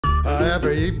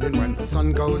Every evening when the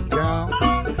sun goes down,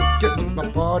 get with my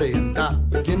party and I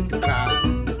begin to cry.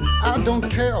 I don't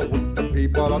care what the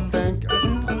people are thinking.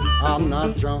 I'm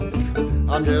not drunk,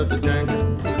 I'm just a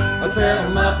drinking. I say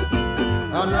I'm up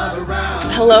another round.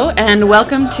 Hello and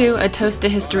welcome to A Toast to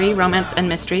History, Romance and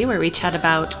Mystery, where we chat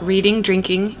about reading,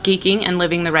 drinking, geeking, and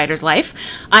living the writer's life.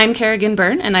 I'm Kerrigan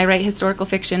Byrne, and I write historical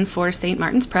fiction for St.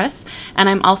 Martin's Press, and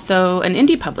I'm also an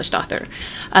indie published author.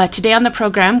 Today on the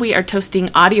program, we are toasting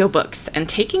audiobooks and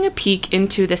taking a peek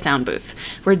into the sound booth.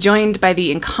 We're joined by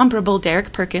the incomparable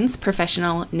Derek Perkins,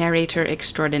 professional narrator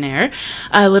extraordinaire.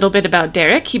 A little bit about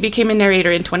Derek. He became a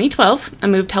narrator in 2012, a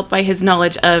move helped by his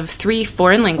knowledge of 3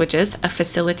 foreign languages, a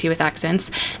facility with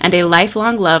accents, and a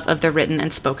lifelong love of the written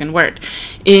and spoken word.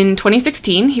 In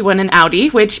 2016, he won an Audie,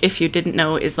 which, if you didn't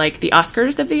know, is like the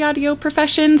Oscars of the audio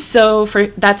profession. So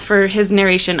that's for his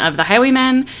narration of The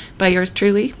Highwayman by yours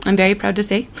truly, I'm very proud to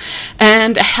say,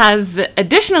 and has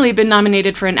additionally been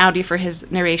nominated for an Audie for his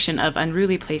narration of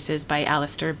Unruly Places by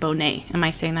Alistair Bonnet. Am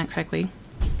I saying that correctly?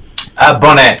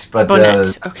 Bonnet, but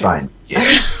Bonnet. That's okay. fine. Yeah.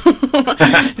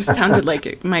 It sounded like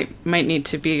it might need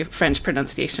to be French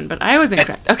pronunciation, but I was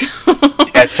incorrect. Okay.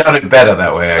 Yeah, it sounded better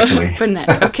that way, actually.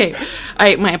 Bonnet. Okay.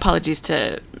 My apologies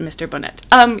to Mr. Bonnet.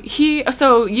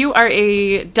 So you are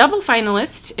a double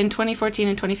finalist in 2014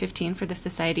 and 2015 for the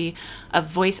Society of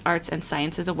Voice Arts and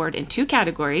Sciences Award in 2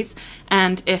 categories,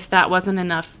 and if that wasn't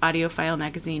enough, Audiophile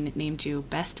magazine named you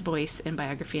Best Voice in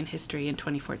Biography and History in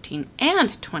 2014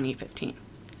 and 2015.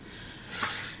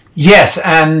 Yes,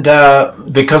 and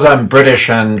because I'm British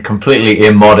and completely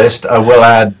immodest, I will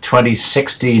add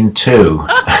 2016 too.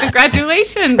 Oh,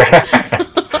 congratulations!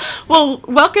 Well,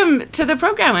 welcome to the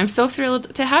program. I'm so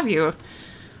thrilled to have you.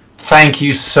 Thank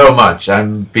you so much.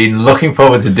 I've been looking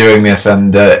forward to doing this,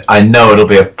 and I know it'll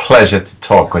be a pleasure to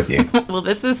talk with you. Well,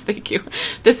 thank you.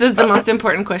 This is the most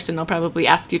important question I'll probably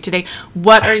ask you today.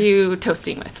 What are you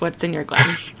toasting with? What's in your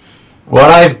glass?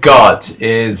 What I've got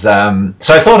is, so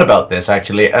I thought about this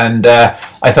actually, and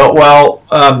I thought, well,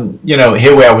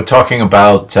 here we are, we're talking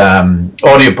about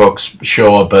audiobooks,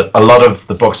 sure, but a lot of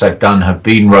the books I've done have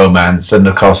been romance, and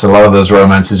of course a lot of those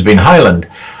romances have been Highland,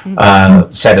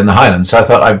 set in the Highlands, so I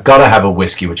thought I've got to have a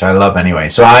whiskey, which I love anyway.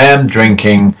 So I am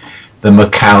drinking the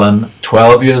Macallan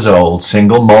 12 years old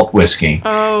single malt whiskey.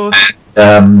 Oh.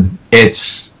 And,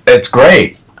 it's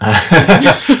great.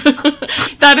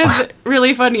 That is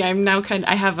really funny.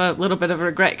 I have a little bit of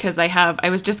regret because I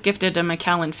was just gifted a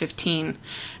Macallan 15,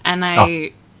 and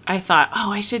I thought,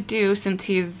 I should do, since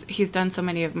he's done so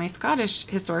many of my Scottish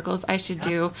historicals, I should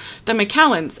do the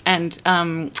Macallans. And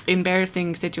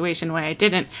embarrassing situation why I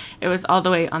didn't. It was all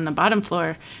the way on the bottom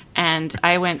floor, and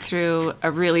I went through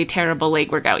a really terrible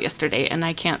leg workout yesterday, and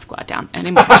I can't squat down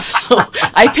anymore. So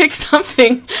I picked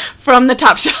something from the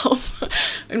top shelf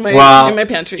in my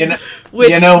pantry. You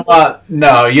know what?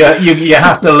 No, you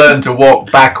have to learn to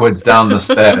walk backwards down the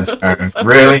stairs.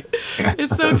 Really?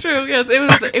 It's so true. Yes,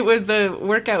 it was the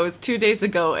workout was 2 days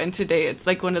ago, and today it's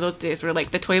like one of those days where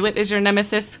like the toilet is your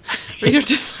nemesis, where you're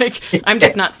just like, I'm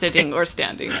just not sitting or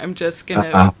standing. I'm just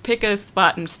gonna pick a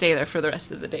spot and stay there for the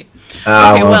rest of the day.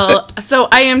 Okay, well, so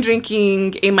I am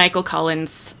drinking a Michael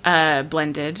Collins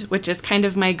blended, which is kind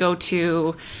of my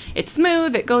go-to. It's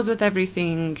smooth. It goes with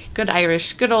everything. Good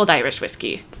old Irish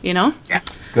whiskey. You know. Yeah.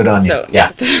 Good on you.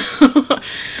 Yeah.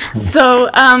 So,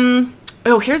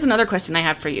 here's another question I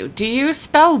have for you. Do you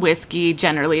spell whiskey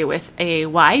generally with a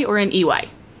Y or an EY?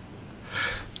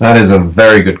 That is a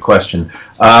very good question.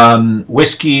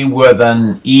 Whiskey with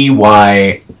an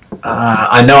EY.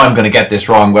 I know I'm going to get this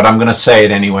wrong, but I'm going to say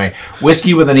it anyway.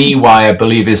 Whiskey with an EY, I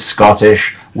believe, is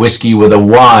Scottish. Whiskey with a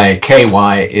Y,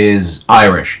 KY, is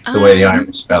Irish. It's the way the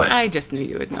Irish spell it. I just knew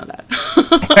you would know that.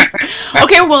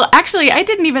 Okay, well, actually, I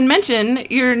didn't even mention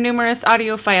your numerous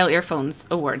Audiophile Earphones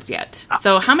awards yet.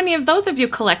 So how many of those have you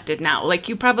collected now? Like,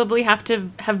 you probably have to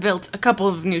have built a couple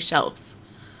of new shelves.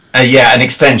 Yeah, an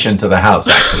extension to the house,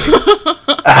 actually.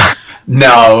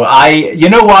 No, you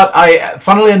know what?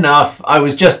 Funnily enough, I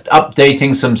was just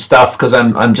updating some stuff because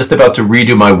I'm just about to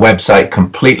redo my website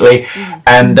completely,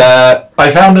 and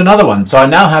I found another one. So I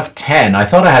now have 10. I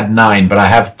thought I had 9, but I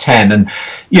have 10, and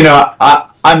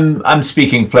I'm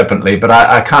speaking flippantly, but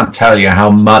I can't tell you how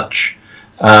much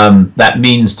that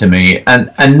means to me,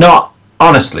 and not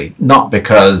honestly, not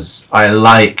because I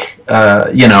like,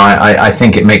 I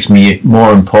think it makes me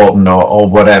more important or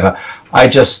whatever. I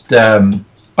just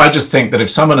think that if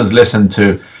someone has listened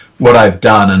to what I've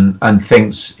done and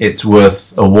thinks it's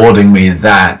worth awarding me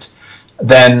that,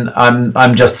 then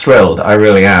I'm just thrilled. I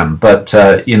really am. But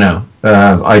I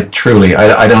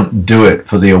don't do it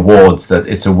for the awards. That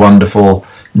it's a wonderful,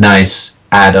 nice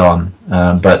add on.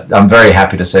 But I'm very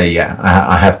happy to say, yeah,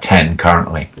 I have 10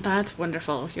 currently. That's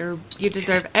wonderful. You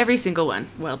deserve every single one.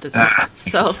 Well deserved.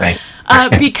 So,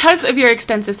 because of your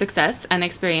extensive success and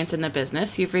experience in the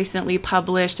business, you've recently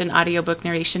published an audiobook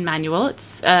narration manual.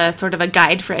 It's sort of a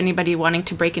guide for anybody wanting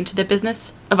to break into the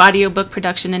business of audiobook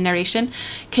production and narration.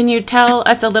 Can you tell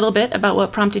us a little bit about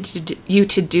what prompted you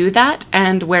to do that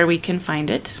and where we can find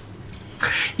it?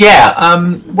 Yeah,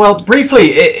 well,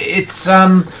 briefly, it's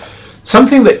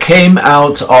something that came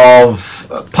out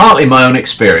of partly my own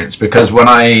experience, because when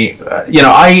I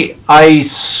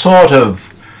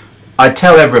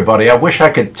tell everybody, I wish I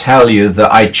could tell you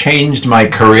that I changed my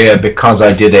career because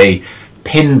I did a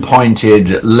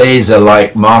pinpointed,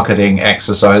 laser-like marketing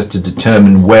exercise to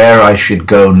determine where I should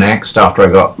go next after I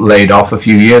got laid off a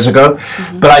few years ago.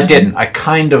 Mm-hmm. But I didn't. I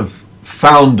kind of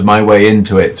found my way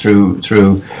into it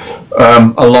through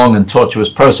a long and tortuous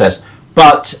process.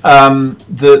 But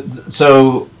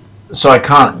so I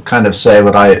can't kind of say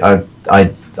what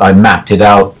I mapped it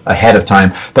out ahead of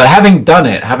time. But having done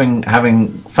it, having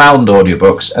found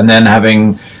audiobooks, and then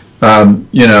having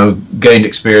gained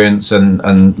experience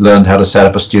and learned how to set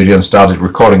up a studio and started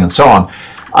recording and so on,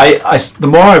 the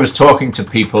more I was talking to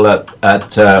people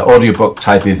at audiobook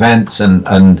type events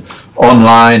and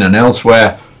online and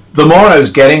elsewhere, the more I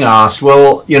was getting asked,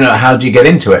 well, how do you get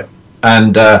into it?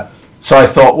 And so I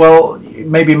thought, well,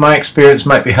 maybe my experience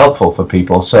might be helpful for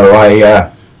people. So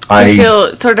I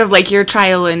feel sort of like your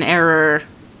trial and error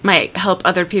might help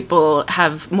other people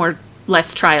have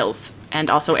less trials and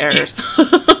also errors.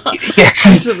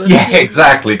 yeah,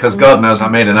 exactly. Because God knows I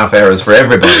made enough errors for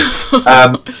everybody.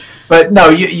 But no,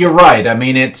 you're right. I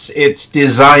mean, it's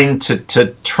designed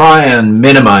to try and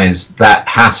minimize that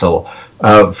hassle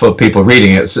for people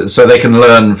reading it, so they can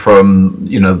learn from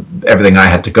everything I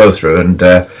had to go through, and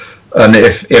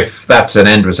if that's an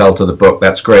end result of the book,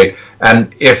 that's great.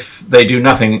 And if they do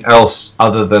nothing else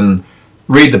other than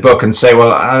read the book and say,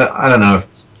 well, I don't know if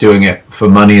doing it for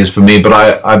money is for me, but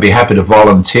I'd be happy to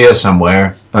volunteer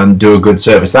somewhere and do a good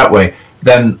service that way,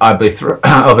 then I'll be thrilled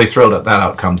at that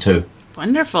outcome too.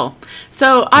 Wonderful.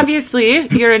 So obviously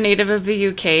you're a native of the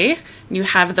UK. You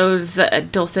have those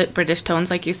dulcet British tones,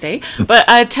 like you say. But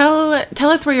tell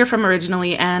us where you're from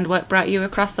originally and what brought you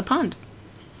across the pond.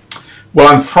 Well,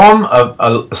 I'm from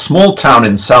a small town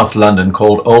in South London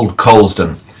called Old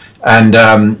Colston, and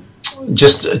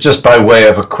just by way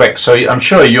of a quick, so I'm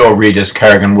sure your readers,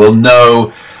 Kerrigan, will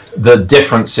know the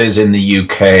differences in the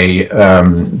UK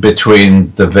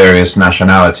between the various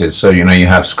nationalities. So you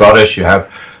have Scottish, you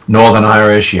have Northern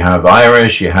Irish, you have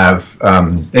Irish, you have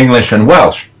English and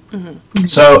Welsh. Mm-hmm.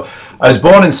 So I was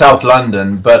born in South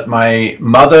London, but my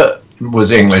mother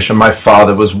was English and my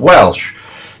father was Welsh.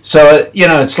 So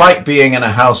it's like being in a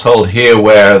household here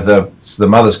where the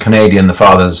mother's Canadian, the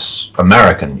father's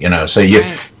American. So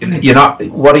you're not.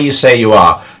 What do you say you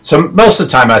are? So most of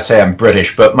the time I say I'm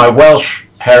British, but my Welsh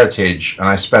heritage, and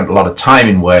I spent a lot of time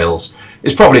in Wales,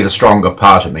 is probably the stronger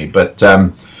part of me. But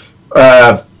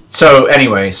so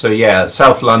anyway,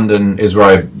 South London is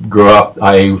where I grew up.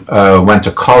 I went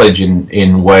to college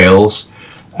in Wales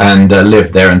and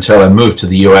lived there until I moved to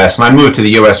the US. And I moved to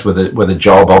the US with a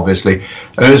job, obviously.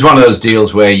 And it was one of those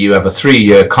deals where you have a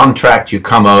 3-year contract, you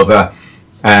come over,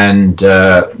 and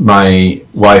my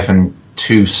wife and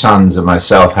 2 sons and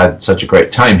myself had such a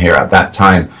great time here at that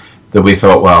time that we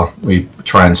thought, well, we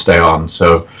try and stay on.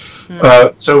 So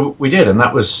we did, and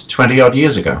that was 20-odd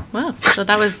years ago. Wow. So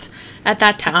that was at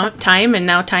that time, and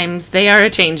now times, they are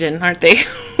a-changing, aren't they?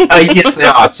 Yes, they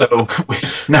are. So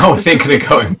now we're thinking of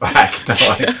going back. No,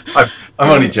 I'm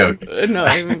only joking. No,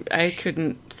 I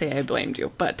couldn't say I blamed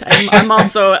you, but I'm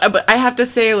also. But I have to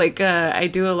say, like, I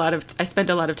spend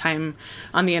a lot of time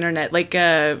on the internet, like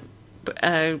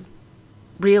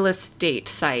real estate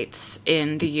sites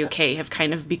in the UK have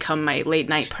kind of become my late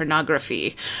night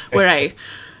pornography, where I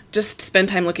just spend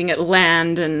time looking at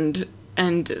land and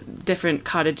different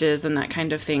cottages and that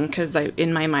kind of thing, because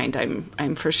in my mind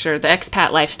I'm for sure the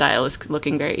expat lifestyle is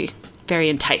looking very, very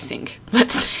enticing,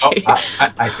 let's say.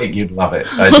 I think you'd love it.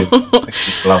 I do. I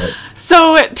think you'd love it.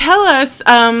 So tell us,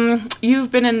 you've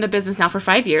been in the business now for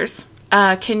 5 years.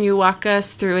 Can you walk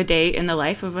us through a day in the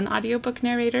life of an audiobook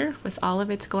narrator with all of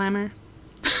its glamour?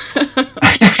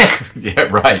 Yeah,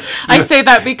 right. I say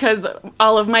that because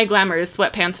all of my glamour is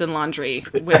sweatpants and laundry.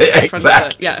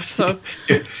 Exactly. So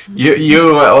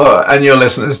you and your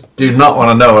listeners do not want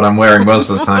to know what I'm wearing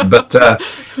most of the time, but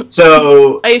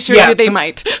so I assure you they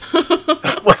might.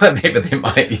 Well, maybe they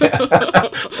might.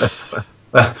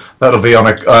 Yeah. That'll be on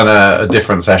a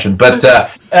different session, but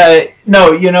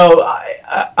no,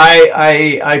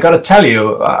 I got to tell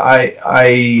you,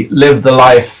 I live the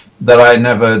life that I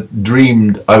never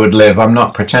dreamed I would live. I'm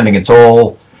not pretending it's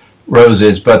all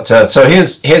roses, but so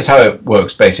here's how it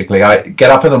works. Basically, I get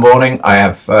up in the morning. I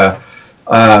have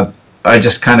I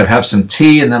just kind of have some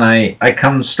tea, and then I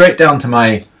come straight down to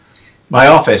my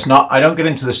office. I don't get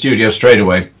into the studio straight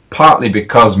away, partly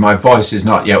because my voice is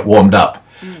not yet warmed up.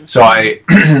 So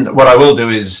what I will do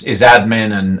is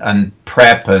admin and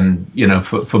prep, and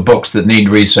for books that need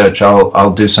research,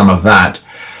 I'll do some of that.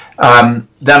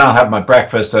 Then I'll have my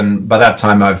breakfast, and by that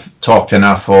time I've talked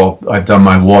enough, or I've done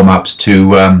my warm-ups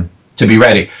to be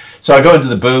ready. So I go into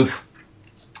the booth,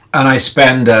 and I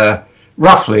spend about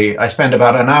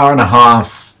an hour and a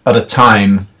half at a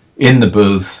time in the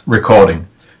booth recording,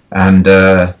 and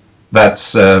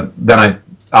that's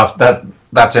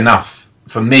enough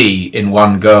for me in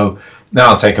one go. Then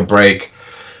I'll take a break.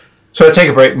 So I take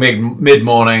a break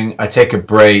mid-morning. I take a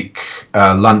break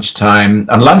lunchtime.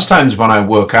 And lunchtime is when I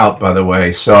work out, by the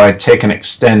way. So I take an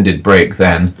extended break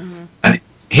then. Mm-hmm. And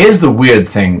here's the weird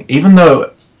thing. Even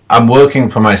though I'm working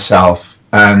for myself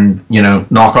and,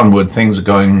 knock on wood, things are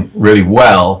going really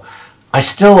well, I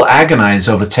still agonize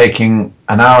over taking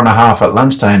an hour and a half at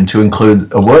lunchtime to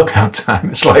include a workout time.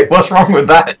 It's like, what's wrong with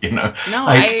that? No,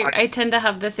 I tend to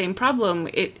have the same problem.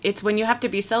 It's when you have to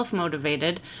be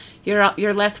self-motivated,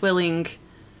 you're less willing,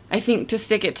 I think, to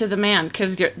stick it to the man,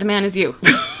 because the man is you.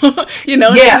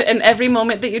 Yeah. And every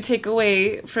moment that you take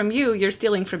away from you, you're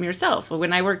stealing from yourself.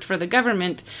 When I worked for the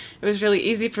government, it was really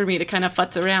easy for me to kind of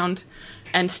futz around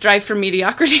and strive for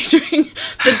mediocrity during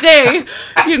the day,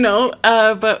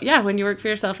 But yeah, when you work for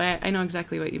yourself, I know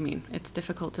exactly what you mean. It's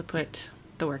difficult to put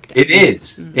the work down. It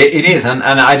is. Mm-hmm. It is. And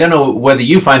I don't know whether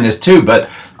you find this too, but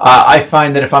I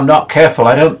find that if I'm not careful,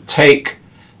 I don't take,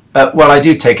 I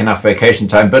do take enough vacation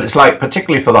time, but it's like,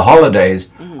 particularly for the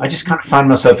holidays, mm-hmm. I just kind of find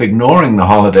myself ignoring the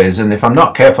holidays. And if I'm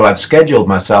not careful, I've scheduled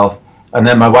myself. And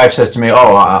then my wife says to me,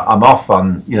 I'm off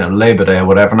on, Labor Day or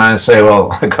whatever. And I say,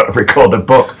 well, I got to record a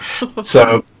book.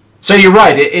 So you're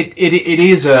right.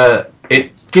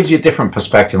 It gives you a different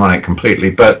perspective on it completely.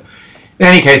 But in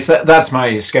any case, that's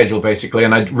my schedule basically.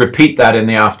 And I repeat that in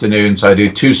the afternoon. So I do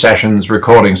 2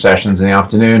 recording sessions in the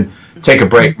afternoon, take a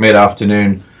break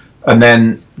mid-afternoon, and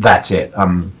then that's it.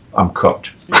 I'm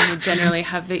cooked. And you generally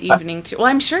have the evening too. Well,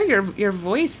 I'm sure your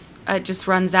voice just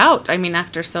runs out. I mean,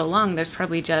 after so long, there's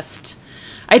probably just...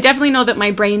 I definitely know that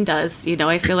my brain does.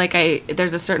 I feel like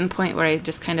there's a certain point where I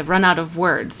just kind of run out of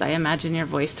words. I imagine your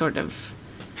voice sort of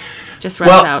just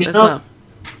runs out as well.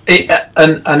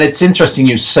 And it's interesting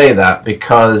you say that,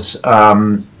 because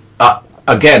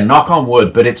again, knock on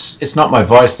wood, but it's not my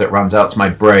voice that runs out, it's my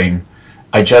brain.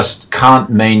 I just can't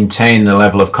maintain the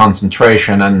level of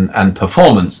concentration and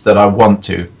performance that I want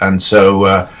to, and so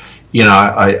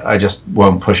I just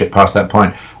won't push it past that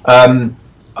point.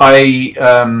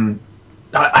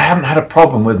 I haven't had a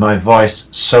problem with my voice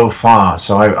so far,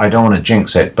 so I don't want to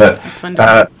jinx it. But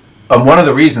and one of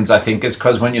the reasons, I think, is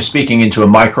because when you're speaking into a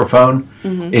microphone,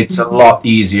 mm-hmm. it's a lot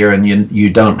easier, and you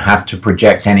don't have to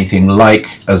project anything like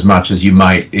as much as you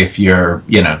might if you're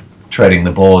treading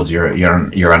the boards. You're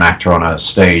an actor on a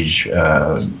stage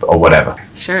or whatever.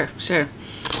 Sure.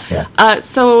 Yeah.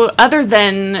 So other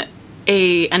than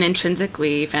an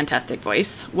intrinsically fantastic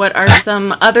voice, what are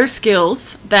some other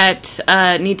skills that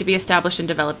need to be established and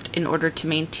developed in order to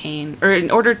maintain, or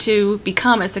in order to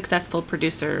become a successful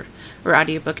producer or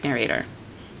audiobook narrator,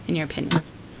 in your opinion?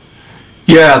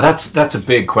 Yeah, that's a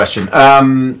big question.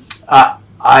 I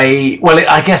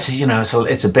guess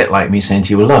it's a bit like me saying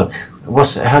to you, look,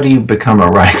 how do you become a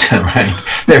writer, right?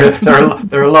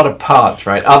 There are a lot of parts,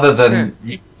 right? Other than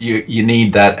sure. You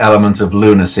need that element of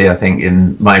lunacy, I think,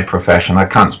 in my profession. I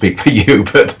can't speak for you,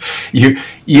 but you.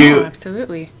 Oh,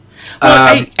 absolutely.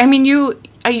 Well, I mean,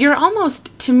 you're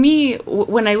almost, to me,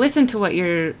 when I listen to what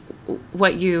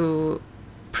you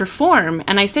perform,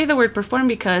 and I say the word perform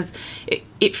because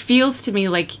it feels to me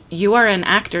like you are an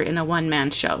actor in a one-man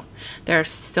show. There are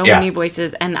so many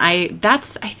voices, and I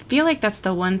feel like that's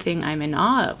the one thing I'm in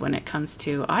awe of when it comes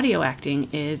to audio acting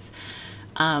is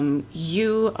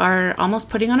you are almost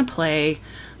putting on a play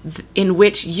in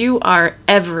which you are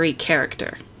every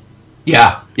character.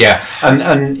 Yeah,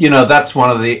 and that's one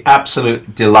of the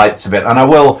absolute delights of it. And I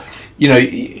will,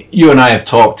 you and I have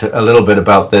talked a little bit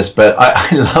about this, but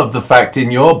I love the fact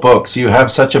in your books you have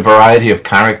such a variety of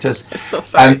characters. So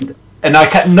sorry. And I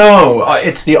can't. No,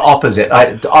 it's the opposite.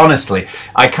 Honestly,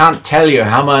 I can't tell you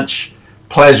how much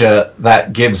pleasure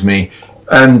that gives me.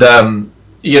 And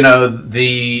you're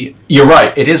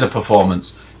right. It is a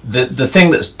performance. The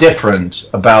thing that's different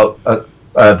about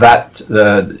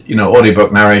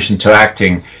audiobook narration to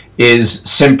acting is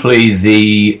simply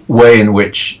the way in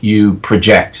which you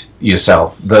project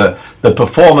yourself. The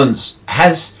performance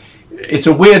has, it's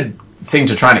a weird thing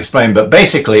to try and explain, but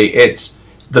basically it's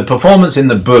the performance in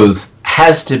the booth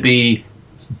has to be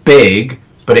big,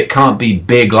 but it can't be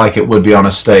big like it would be on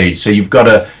a stage. So you've got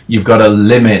to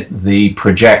limit the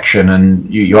projection, and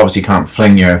you obviously can't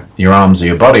fling your arms or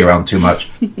your body around too much.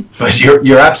 But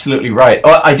you're absolutely right.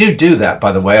 Oh, I do that,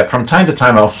 by the way. From time to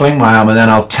time, I'll fling my arm and then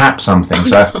I'll tap something,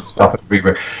 so I have to stop and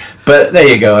rework. But there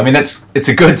you go. I mean, it's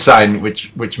a good sign,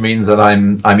 which means that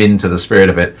I'm into the spirit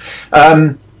of it.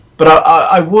 But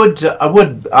I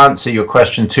would answer your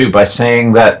question too by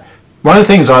saying that one of the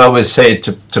things I always say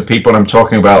to people when I'm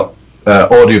talking about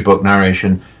audiobook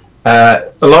narration,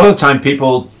 a lot of the time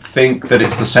people think that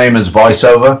it's the same as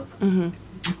voiceover. Mm-hmm.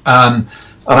 And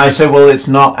I say, well, it's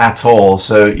not at all.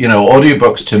 So,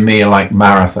 audiobooks to me are like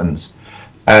marathons,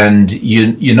 and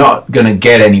you're not going to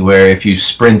get anywhere if you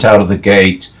sprint out of the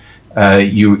gate.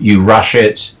 You rush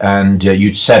it, and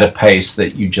you set a pace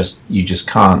that you just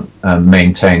can't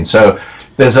maintain. So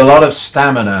there's a lot of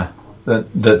stamina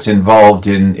that's involved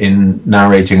in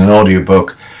narrating an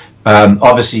audiobook.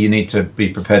 Obviously, you need to be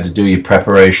prepared to do your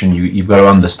preparation. You've got to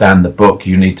understand the book.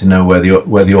 You need to know where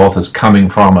the author's coming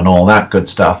from and all that good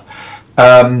stuff.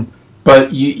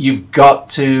 But you've got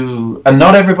to, and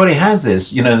not everybody has this.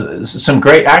 Some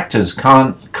great actors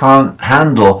can't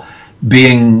handle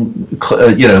being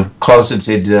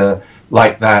closeted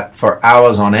like that for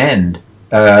hours on end,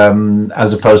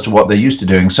 as opposed to what they're used to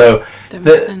doing. So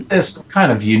there's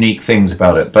kind of unique things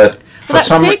about it. But that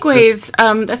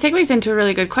segues into a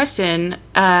really good question.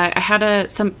 I had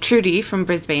Trudy from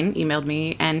Brisbane emailed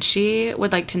me, and she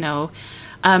would like to know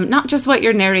not just what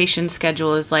your narration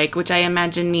schedule is like, which I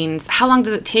imagine means how long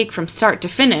does it take from start to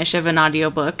finish of an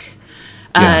audiobook.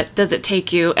 Does it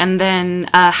take you? And then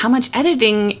how much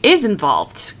editing is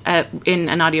involved in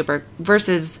an audiobook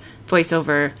versus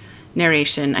voiceover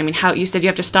narration? I mean, how you said you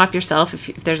have to stop yourself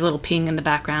if there's a little ping in the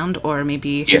background, or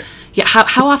maybe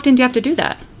how often do you have to do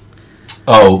that?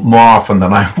 Oh, more often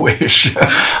than I wish.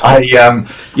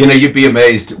 You'd be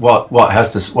amazed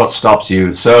what stops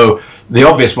you. So the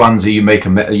obvious ones are you make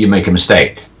a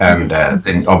mistake, and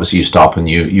then obviously you stop and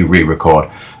you re-record.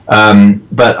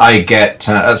 But I get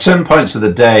at certain points of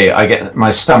the day, my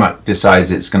stomach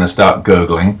decides it's going to start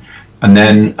gurgling, and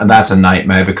that's a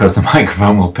nightmare because the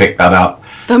microphone will pick that up.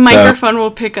 The microphone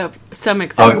will pick up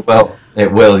stomach sounds. Oh well,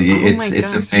 it will.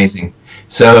 It's amazing.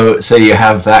 So you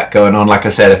have that going on. Like I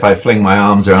said, if I fling my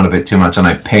arms around a bit too much and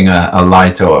I ping a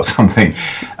light or something.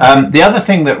 The other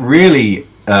thing that really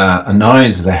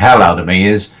annoys the hell out of me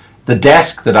is the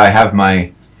desk that I have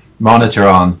my monitor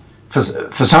on.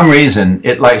 For some reason,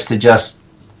 it likes to just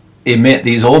emit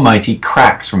these almighty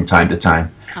cracks from time to time.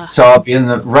 So I'll be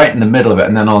right in the middle of it,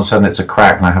 and then all of a sudden it's a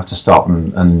crack, and I have to stop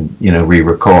and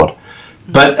re-record.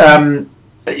 But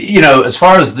as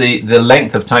far as the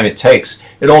length of time it takes,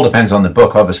 it all depends on the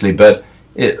book, obviously. But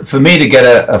for me to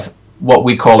get what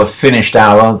we call a finished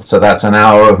hour, so that's an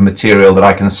hour of material that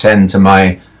I can send to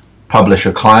my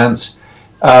publisher clients,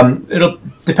 it'll,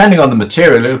 depending on the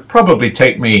material, it'll probably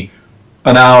take me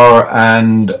an hour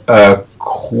and a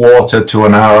quarter to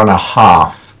an hour and a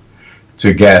half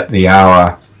to get the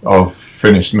hour of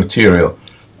finished material.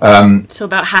 So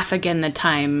about half again the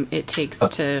time it takes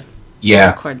to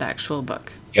record the actual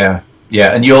book. Yeah,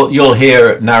 and you'll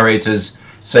hear narrators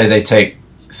say they take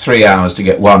 3 hours to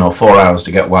get one or 4 hours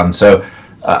to get one. So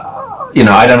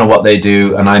I don't know what they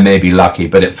do, and I may be lucky,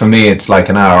 but for me it's like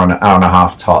an hour and a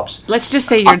half tops. Let's just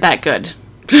say you're that good.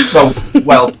 So,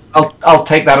 well, I'll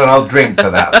take that and I'll drink to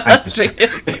that.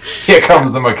 Here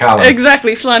comes the Macallan.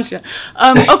 Exactly, Sláinte.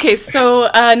 Okay, so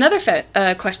another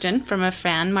question from a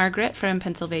fan, Margaret from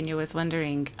Pennsylvania, was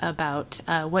wondering about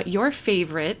what your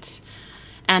favorite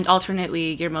and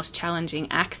alternately your most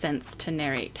challenging accents to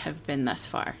narrate have been thus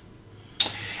far.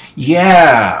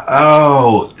 Yeah.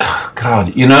 Oh,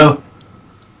 God.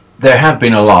 There have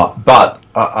been a lot, but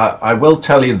I will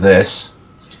tell you this.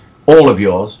 All of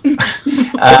yours.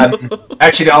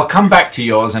 Actually, I'll come back to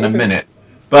yours in a minute.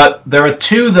 But there are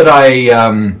two that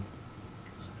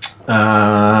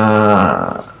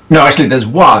there's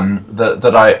one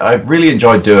that I really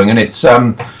enjoyed doing, and it's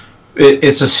a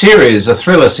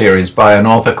thriller series by an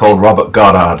author called Robert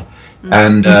Goddard,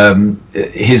 and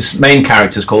his main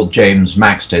character is called James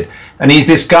Maxted, and he's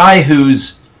this guy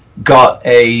who's got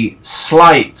a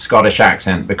slight Scottish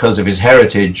accent because of his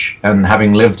heritage and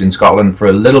having lived in Scotland for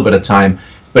a little bit of time,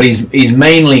 but he's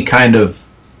mainly kind of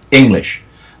English,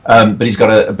 but he's got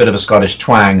a bit of a Scottish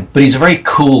twang, but he's a very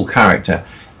cool character,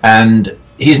 and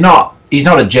he's not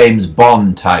a James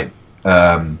Bond type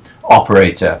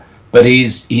operator, but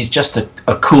he's just a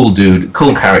cool dude,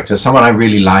 cool character, someone I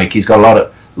really like. He's got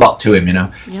a lot to him, you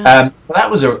know. Yeah. So that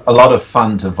was a lot of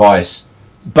fun to voice.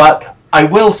 But I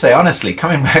will say, honestly,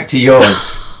 coming back to yours,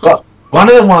 well, one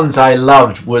of the ones I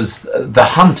loved was the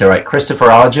Hunter, right? Christopher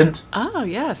Argent. Oh,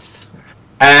 yes.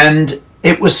 And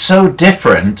it was so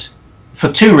different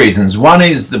for two reasons. One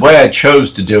is the way I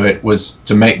chose to do it was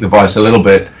to make the voice a little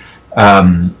bit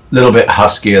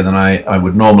huskier than I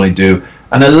would normally do,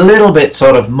 and a little bit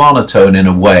sort of monotone in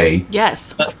a way.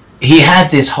 Yes. But he had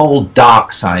this whole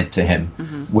dark side to him,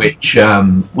 which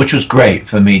was great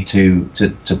for me to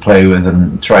play with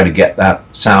and try to get that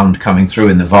sound coming through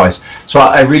in the voice. So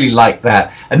I really liked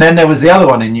that. And then there was the other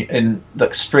one in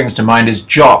that springs to mind is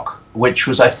Jock, which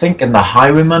was, I think, in The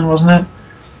Highwayman, wasn't it?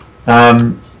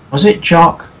 Was it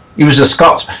Jock? He was a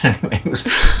Scotsman. Anyway,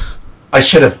 I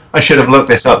should have looked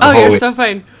this up. Oh, you're so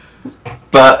fine.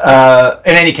 But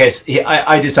in any case,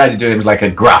 I decided to do him as like a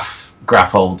gruff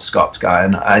old Scots guy,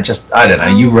 and I don't know.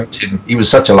 You wrote him. He was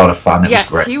such a lot of fun. It was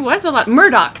great. He was a lot.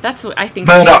 Murdoch. That's what I think.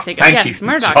 Murdoch. Thank you. Yes,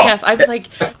 Murdoch. Yes, I was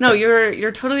like, no,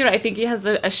 you're totally right. I think he has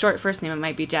a short first name. It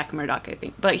might be Jack Murdoch, I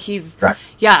think. But he's right.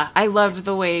 Yeah. I loved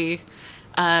the way.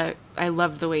 I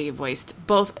loved the way you voiced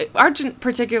both Argent,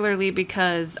 particularly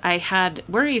because I had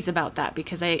worries about that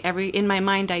because in my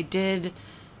mind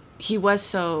he was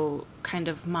so kind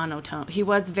of monotone. He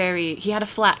had a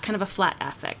flat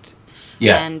affect.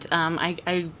 Yeah. And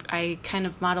I kind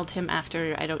of modeled him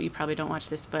after, you probably don't watch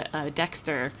this, but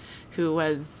Dexter, who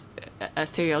was a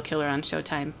serial killer on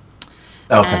Showtime.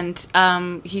 Okay.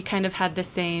 And he kind of had the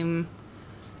same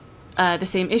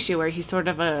issue where he's sort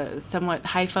of a somewhat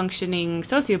high-functioning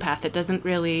sociopath that doesn't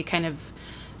really kind of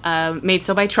made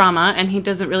so by trauma, and he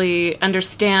doesn't really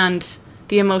understand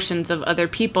the emotions of other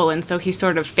people, and so he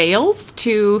sort of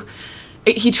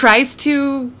he tries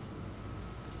to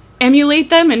emulate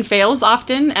them and fails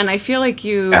often, and I feel like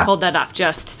you pulled that off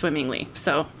just swimmingly,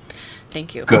 so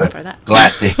thank you for that.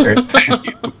 Glad to hear it. Thank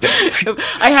you.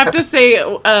 I have to say,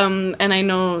 and I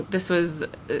know this was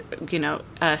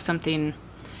something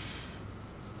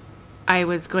I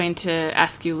was going to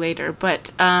ask you later,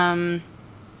 but I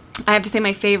have to say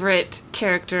my favorite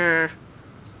character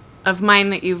of mine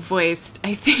that you voiced,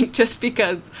 I think just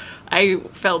because I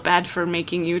felt bad for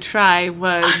making you try,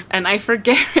 was, and I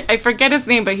forget his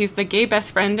name, but he's the gay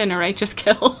best friend in A Righteous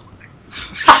Kill.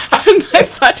 And I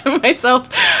thought to myself,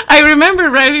 I remember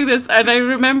writing this, and I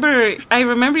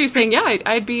remember you saying, yeah,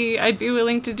 I'd be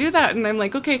willing to do that, and I'm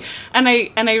like, okay, and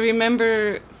I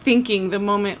remember thinking the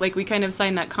moment, like, we kind of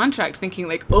signed that contract, thinking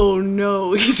like, oh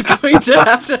no, he's going to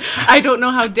have to, I don't know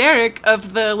how Derek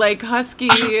of the like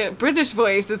husky British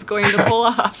voice is going to pull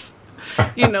off,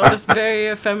 this very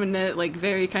effeminate, like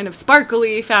very kind of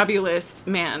sparkly, fabulous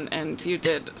man, and you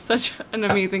did such an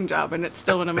amazing job, and it's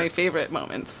still one of my favorite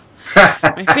moments.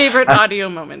 My favorite audio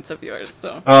moments of yours.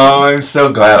 So. Oh, I'm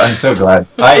so glad.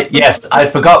 I'd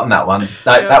forgotten that one.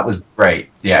 That was great.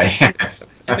 Yeah. Yes.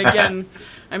 And again,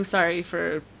 I'm sorry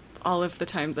for all of the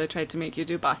times I tried to make you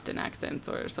do Boston accents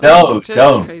or something. No,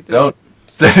 don't.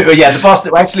 Yeah, the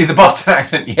Boston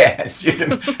accent, yes.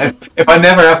 If I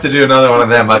never have to do another one of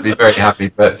them, I'd be very happy,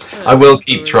 but I will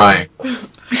keep trying.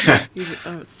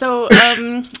 So, let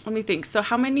me think. So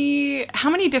how many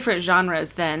different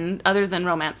genres then, other than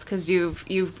romance, because you've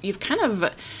kind of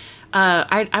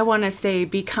I want to say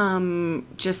become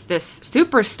just this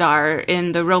superstar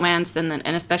in the romance and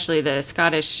especially the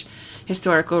Scottish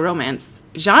historical romance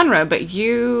genre, but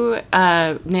you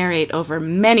narrate over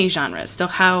many genres. So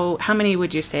how many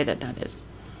would you say that is?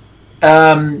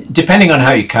 Depending on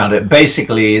how you count it,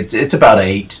 basically it's about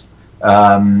 8.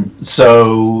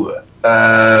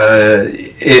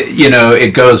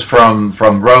 It goes from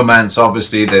romance.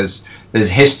 Obviously, there's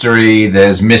history,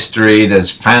 there's mystery, there's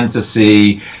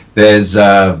fantasy, there's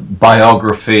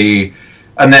biography,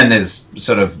 and then there's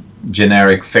sort of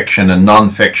generic fiction and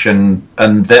non-fiction,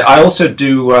 and I also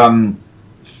do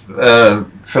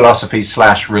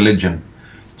philosophy/religion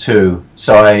too.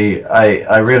 So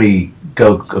I really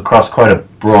go across quite a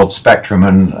broad spectrum,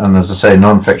 and as I say,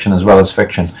 non-fiction as well as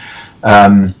fiction.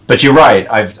 But you're right.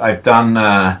 I've done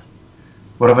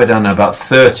what have I done? About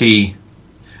 30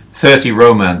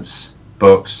 romance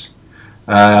books,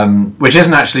 which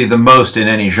isn't actually the most in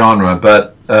any genre,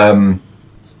 but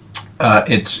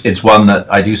it's one that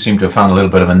I do seem to have found a little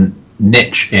bit of a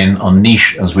niche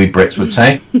niche, as we Brits would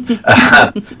say.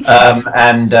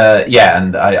 And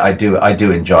I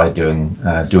do enjoy doing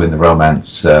the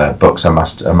romance books. I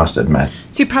must admit.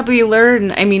 So you probably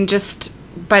learn. I mean, just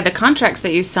by the contracts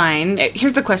that you sign.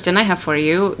 Here's the question I have for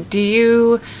you: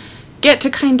 get to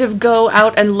kind of go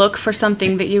out and look for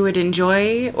something that you would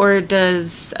enjoy, or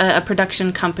does a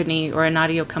production company or an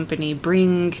audio company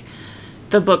bring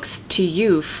the books to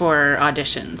you for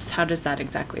auditions? How does that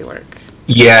exactly work?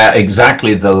 Yeah,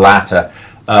 exactly the latter.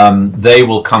 They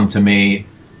will come to me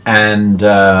and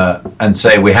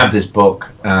say, we have this book,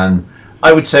 and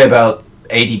I would say about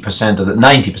 80% of the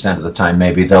 90% of the time,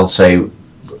 maybe they'll say,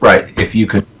 right, if you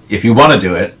want to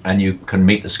do it and you can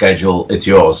meet the schedule, it's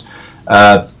yours.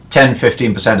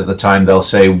 10-15% of the time they'll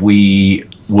say, we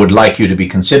would like you to be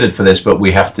considered for this, but we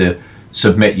have to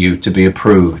submit you to be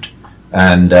approved.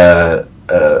 And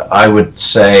I would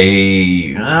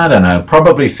say, I don't know,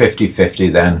 probably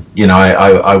 50-50 then. You know,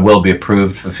 I will be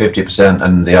approved for 50%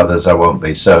 and the others I won't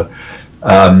be. So,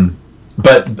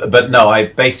 but no, I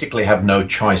basically have no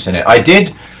choice in it. I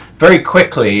did very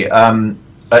quickly,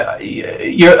 are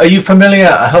you familiar,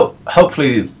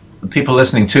 hopefully people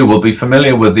listening too will be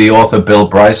familiar with the author Bill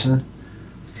Bryson.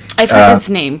 I've heard his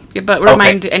name, but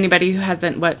remind anybody who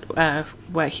hasn't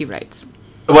what he writes.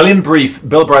 Well, in brief,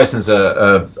 Bill Bryson's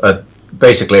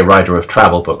basically a writer of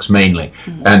travel books mainly,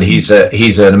 and he's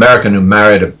an American who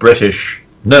married a British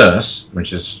nurse,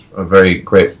 which is a very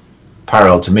great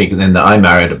parallel to me, in that I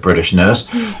married a British nurse,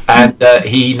 and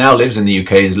he now lives in the UK.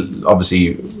 He's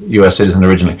obviously US citizen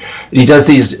originally. He does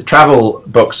these travel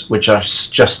books which are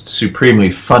just supremely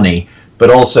funny, but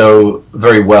also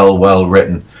very well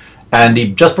written. And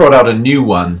he just brought out a new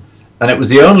one, and it was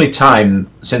the only time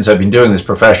since I've been doing this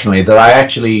professionally that I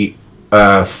actually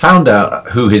found out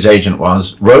who his agent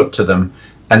was, wrote to them,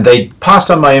 and they passed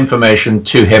on my information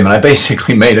to him, and I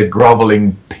basically made a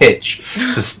groveling pitch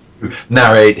to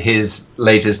narrate his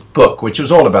latest book, which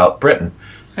was all about Britain.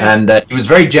 And he was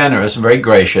very generous and very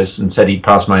gracious and said he'd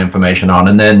pass my information on,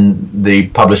 and then the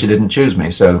publisher didn't choose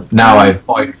me. So now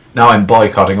I'm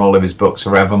boycotting all of his books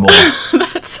forevermore.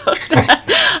 That's so sad.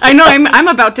 I know I'm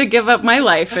about to give up my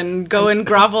life and go and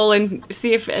grovel and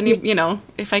see if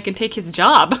if I can take his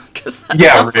job, because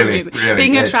really,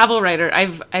 being a travel writer.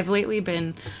 I've lately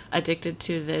been addicted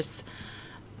to this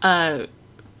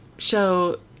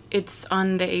show. It's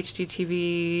on the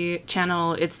HGTV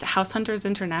channel. It's House Hunters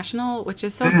International, which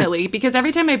is so silly because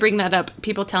every time I bring that up,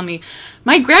 people tell me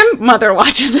my grandmother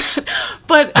watches it.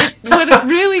 But what it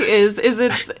really is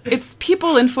it's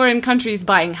people in foreign countries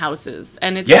buying houses,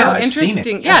 and it's so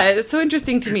interesting. It's so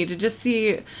interesting to me to just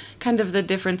see kind of the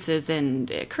differences in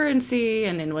currency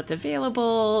and in what's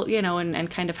available, and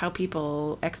kind of how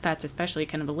people, expats especially,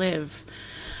 kind of live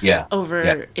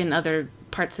over in other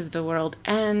parts of the world.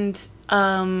 And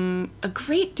a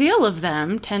great deal of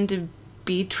them tend to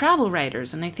be travel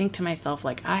writers, and I think to myself,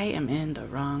 like, I am in the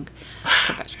wrong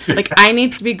profession. Like, I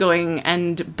need to be going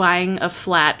and buying a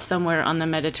flat somewhere on the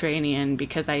Mediterranean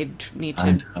because I need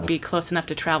to be close enough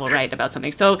to travel right about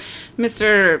something. So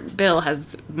Mr. Bill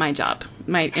has my job.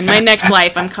 In my next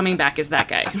life, I'm coming back as that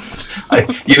guy.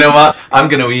 You know what? I'm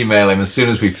going to email him as soon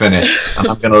as we finish, and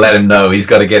I'm going to let him know he's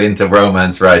got to get into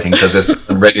romance writing because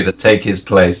I'm ready to take his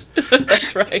place.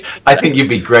 That's right. I think you'd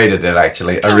be great at it,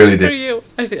 actually. I really do. For you,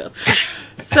 I feel.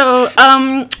 So,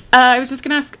 I was just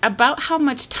going to ask about how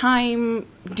much time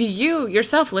do you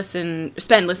yourself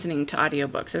spend listening to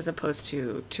audiobooks as opposed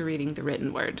to reading the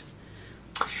written word?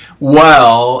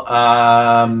 Well,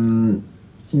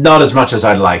 not as much as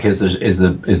I'd like is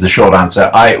the short answer.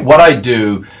 I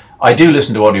do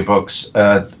listen to audiobooks,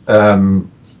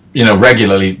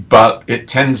 regularly, but it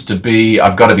tends to be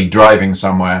I've got to be driving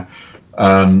somewhere,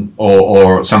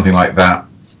 or something like that.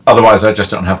 Otherwise, I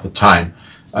just don't have the time.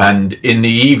 And in the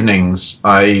evenings,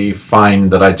 I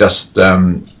find that I just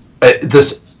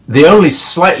the only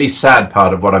slightly sad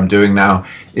part of what I'm doing now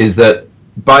is that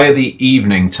by the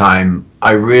evening time,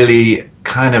 I really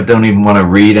kind of don't even want to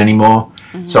read anymore.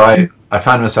 Mm-hmm. So I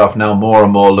find myself now more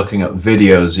and more looking at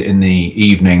videos in the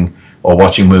evening or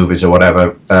watching movies or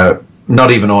whatever.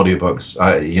 Not even audiobooks.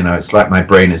 It's like my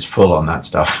brain is full on that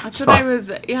stuff. That's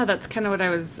that's kind of what I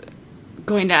was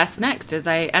going to ask next. Is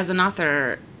as an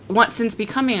author, since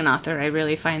becoming an author, I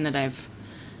really find that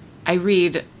I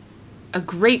read a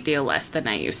great deal less than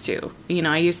I used to.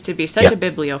 I used to be such a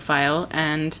bibliophile,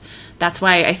 and that's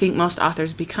why I think most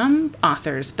authors become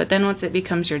authors. But then once it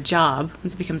becomes your job,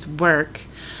 once it becomes work,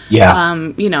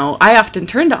 I often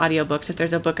turn to audiobooks if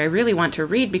there's a book I really want to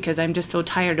read because I'm just so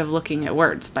tired of looking at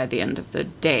words by the end of the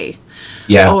day.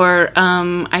 Yeah. Or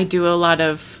I do a lot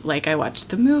of, I watch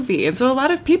the movie. And so a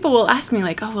lot of people will ask me,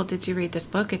 oh, well, did you read this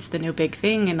book? It's the new big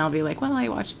thing. And I'll be like, well, I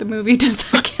watched the movie. Does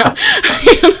that count?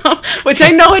 Which I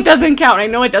know it doesn't count. I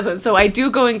know it doesn't. So I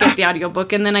do go and get the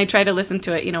audiobook, and then I try to listen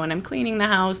to it, when I'm cleaning the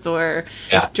house or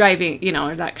driving,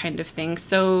 or that kind of thing.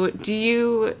 So do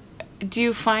you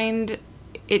find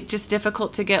it just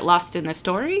difficult to get lost in the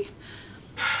story?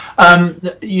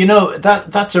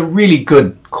 That's a really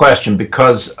good question,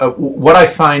 because what I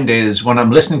find is when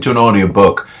I'm listening to an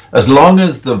audiobook, as long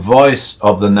as the voice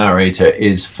of the narrator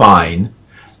is fine,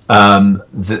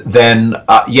 then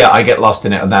I get lost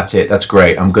in it, and that's it. That's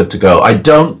great. I'm good to go. I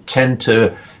don't tend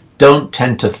to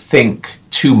think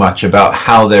too much about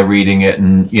how they're reading it,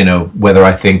 and whether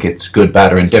I think it's good,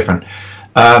 bad, or indifferent.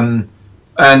 But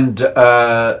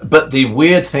the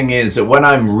weird thing is that when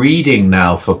I'm reading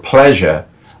now for pleasure,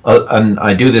 and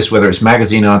I do this whether it's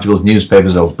magazine articles,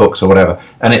 newspapers, or books or whatever,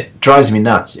 and it drives me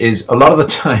nuts, is a lot of the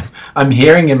time I'm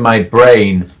hearing in my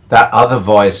brain that other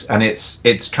voice, and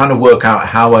it's trying to work out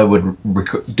how I would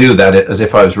do that as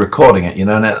if I was recording it,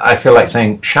 and I feel like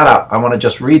saying, shut up, I want to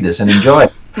just read this and enjoy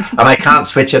it, and I can't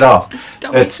switch it off.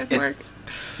 Don't make this work.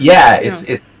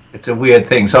 It's a weird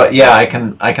thing. So I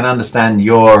can understand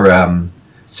your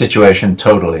situation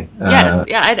totally. Yes,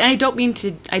 I don't mean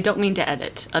to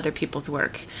edit other people's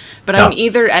work, but no. I'm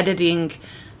either editing,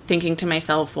 thinking to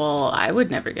myself, well, I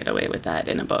would never get away with that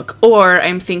in a book, or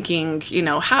I'm thinking,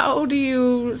 how do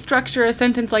you structure a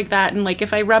sentence like that, and like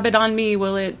if I rub it on me,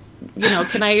 will it,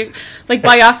 can I, like,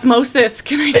 by osmosis,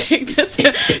 can I take this?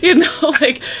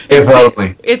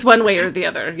 It's one way or the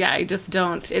other. Yeah, I just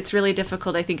don't. It's really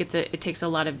difficult. I think it takes a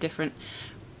lot of different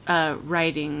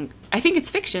writing. I think it's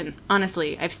fiction,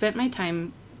 honestly. I've spent my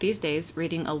time these days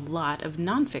reading a lot of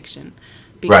nonfiction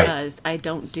because I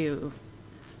don't do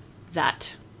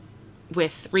that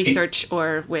with research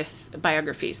or with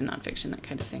biographies and nonfiction, that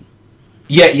kind of thing.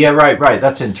 Right.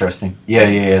 That's interesting.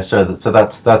 Yeah. So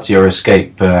that's your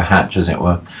escape hatch, as it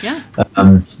were. Yeah.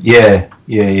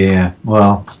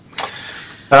 Well,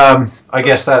 I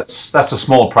guess that's a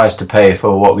small price to pay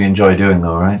for what we enjoy doing,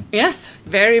 though, right? Yes.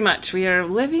 Very much. We are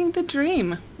living the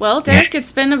dream. Well, Derek,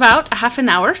 It's been about half an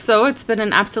hour, so it's been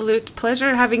an absolute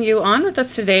pleasure having you on with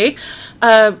us today.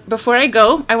 Before I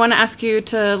go, I want to ask you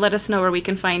to let us know where we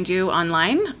can find you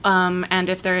online, and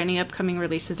if there are any upcoming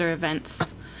releases or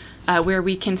events where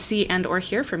we can see and or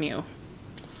hear from you.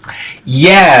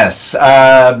 Yes.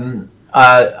 I'm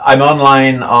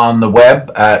online on the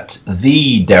web at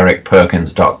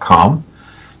thederekperkins.com.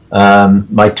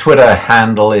 My Twitter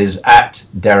handle is at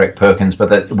Derek Perkins,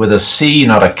 but with a C,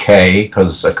 not a K,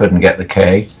 because I couldn't get the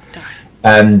K.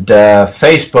 And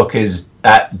Facebook is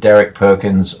at Derek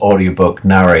Perkins Audiobook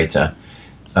Narrator.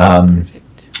 And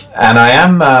I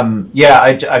am,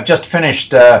 I've just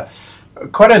finished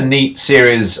quite a neat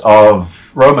series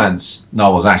of romance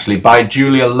novels, actually, by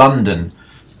Julia London.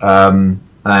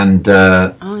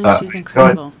 She's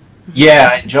incredible.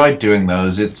 I enjoyed doing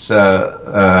those. It's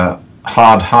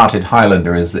Hard-Hearted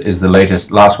Highlander is the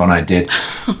last one I did,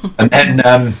 and then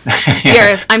I'm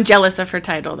jealous of her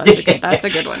title. That's a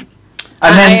good one.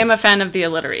 And I am a fan of the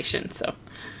alliteration. So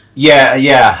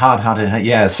hard-hearted.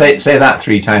 Yeah, say that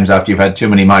 3 times after you've had too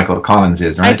many Michael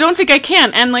Collinses, right? I don't think I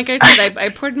can. And like I said, I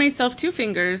poured myself 2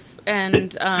 fingers,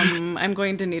 and I'm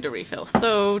going to need a refill.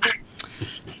 So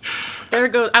there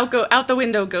goes out the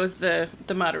window goes the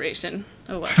moderation.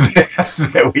 Oh well.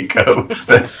 There we go.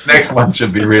 The next one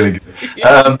should be really good.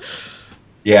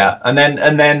 And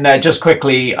then just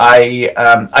quickly,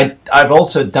 I've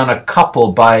also done a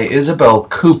couple by Isabel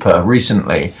Cooper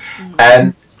recently,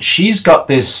 and she's got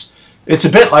this. It's a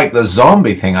bit like the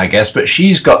zombie thing, I guess, but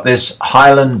she's got this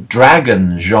Highland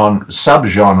dragon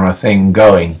subgenre thing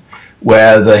going,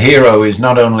 where the hero is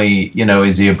not only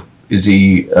is he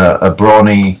a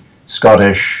brawny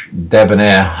Scottish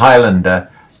debonair Highlander,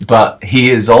 but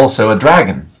he is also a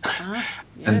dragon.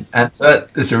 Yes. And so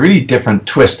it's a really different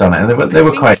twist on it. They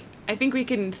were quite... I think we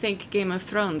can thank Game of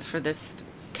Thrones for this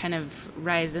kind of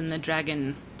rise in the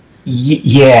dragon.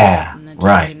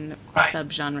 Right.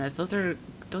 Subgenres. Those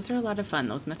are a lot of fun.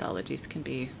 Those mythologies can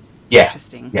be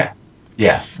interesting. Yeah.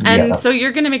 And so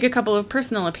you're going to make a couple of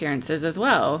personal appearances as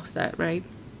well. Is that right?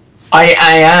 I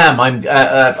am.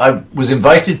 I was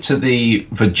invited to the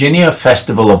Virginia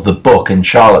Festival of the Book in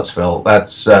Charlottesville.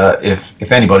 That's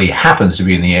if anybody happens to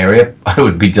be in the area, I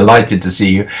would be delighted to see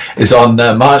you. It's on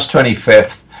March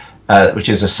 25th, which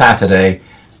is a Saturday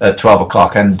at 12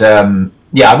 o'clock. And I'm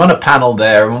on a panel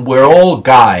there, and we're all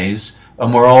guys,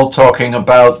 and we're all talking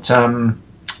about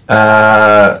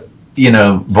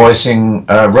voicing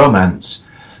romance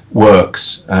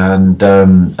works and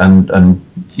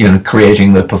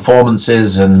creating the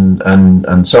performances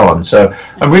and so on. So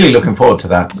I'm really looking forward to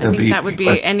that. I think that would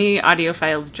be any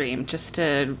audiophile's dream, just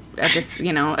a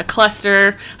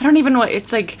cluster. I don't even know what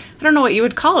it's like. I don't know what you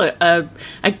would call it. A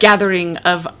gathering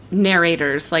of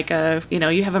narrators, like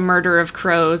you have a murder of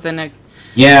crows and a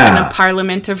Yeah. And a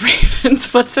parliament of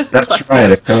ravens. What's it? That's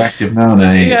right, a collective noun.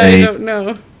 I don't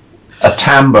know. A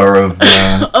timbre of...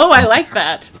 Oh, I like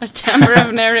that. A timbre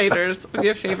of narrators. Of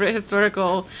your favorite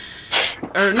historical,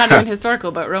 or not even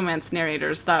historical, but romance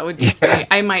narrators. That would just be...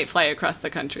 I might fly across the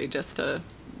country just to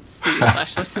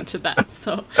see/listen to that.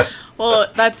 So, well,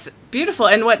 that's beautiful.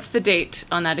 And what's the date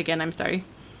on that again? I'm sorry.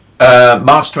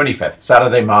 March 25th.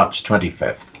 Saturday, March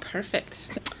 25th.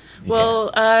 Perfect.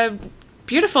 Well,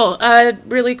 beautiful.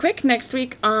 Really quick, next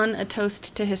week on A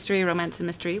Toast to History, Romance and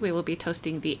Mystery, we will be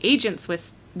toasting The Agent's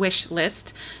Wish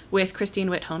List with Christine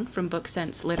Whithone from Book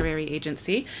Sense Literary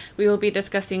Agency. We will be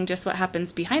discussing just what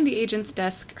happens behind the agent's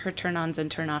desk, her turn-ons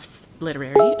and turn-offs,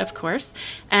 literary, of course,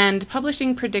 and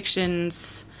publishing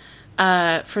predictions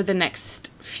for the next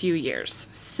few years.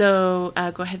 So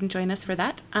go ahead and join us for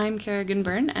that. I'm Kerrigan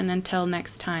Byrne, and until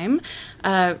next time,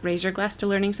 raise your glass to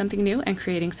learning something new and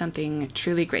creating something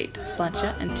truly great.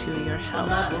 Sláinte and to your health.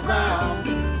 Another round,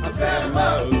 I set 'em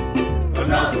up.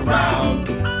 Another round,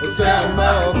 I set 'em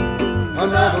up.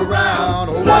 Another round.